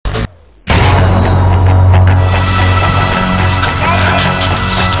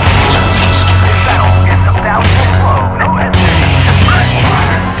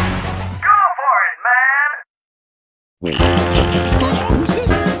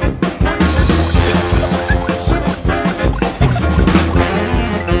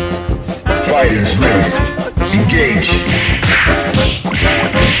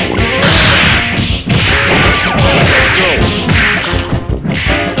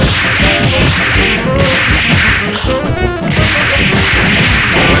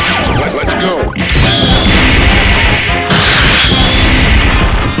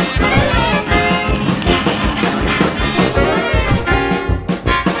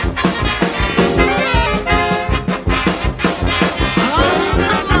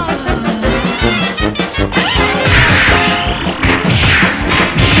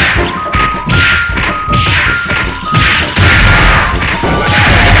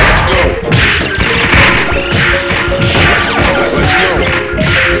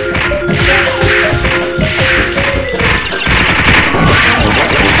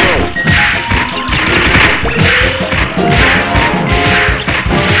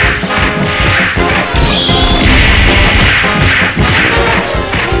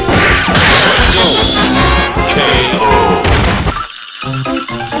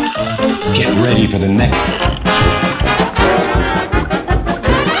for the next.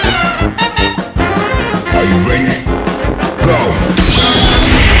 Are you ready? Go!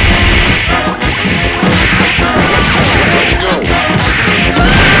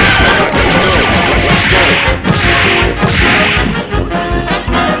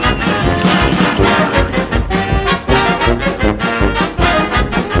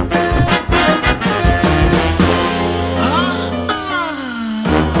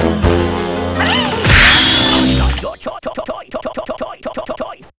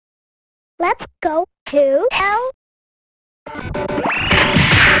 Let's go to hell. Let's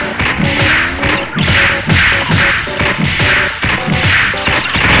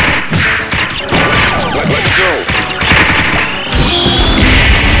go!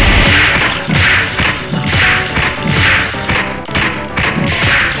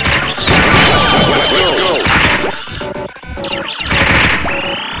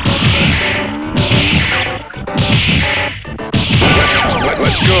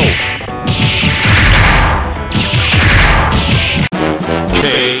 Let's go!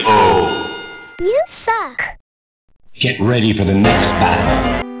 KO. You suck. Get ready for the next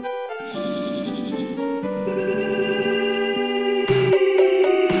battle.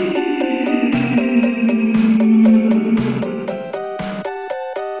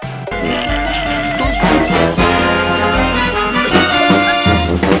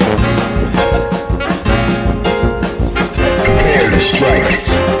 Prepare to strike.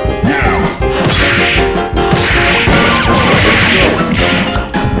 Now.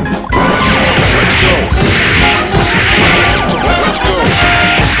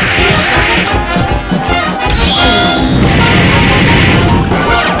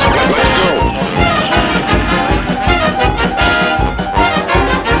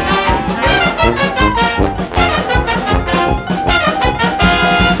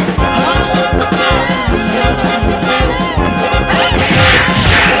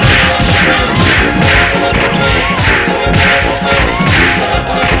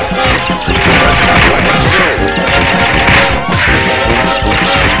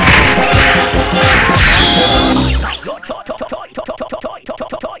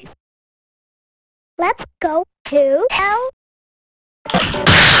 Let's go to hell.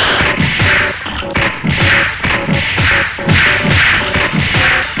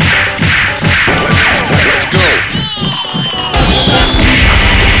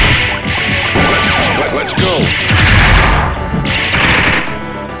 Let's go!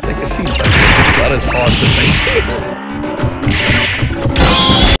 I think I see not as hard as I see.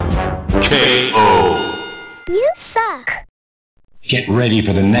 KO. You suck. Get ready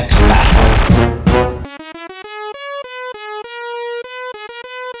for the next battle.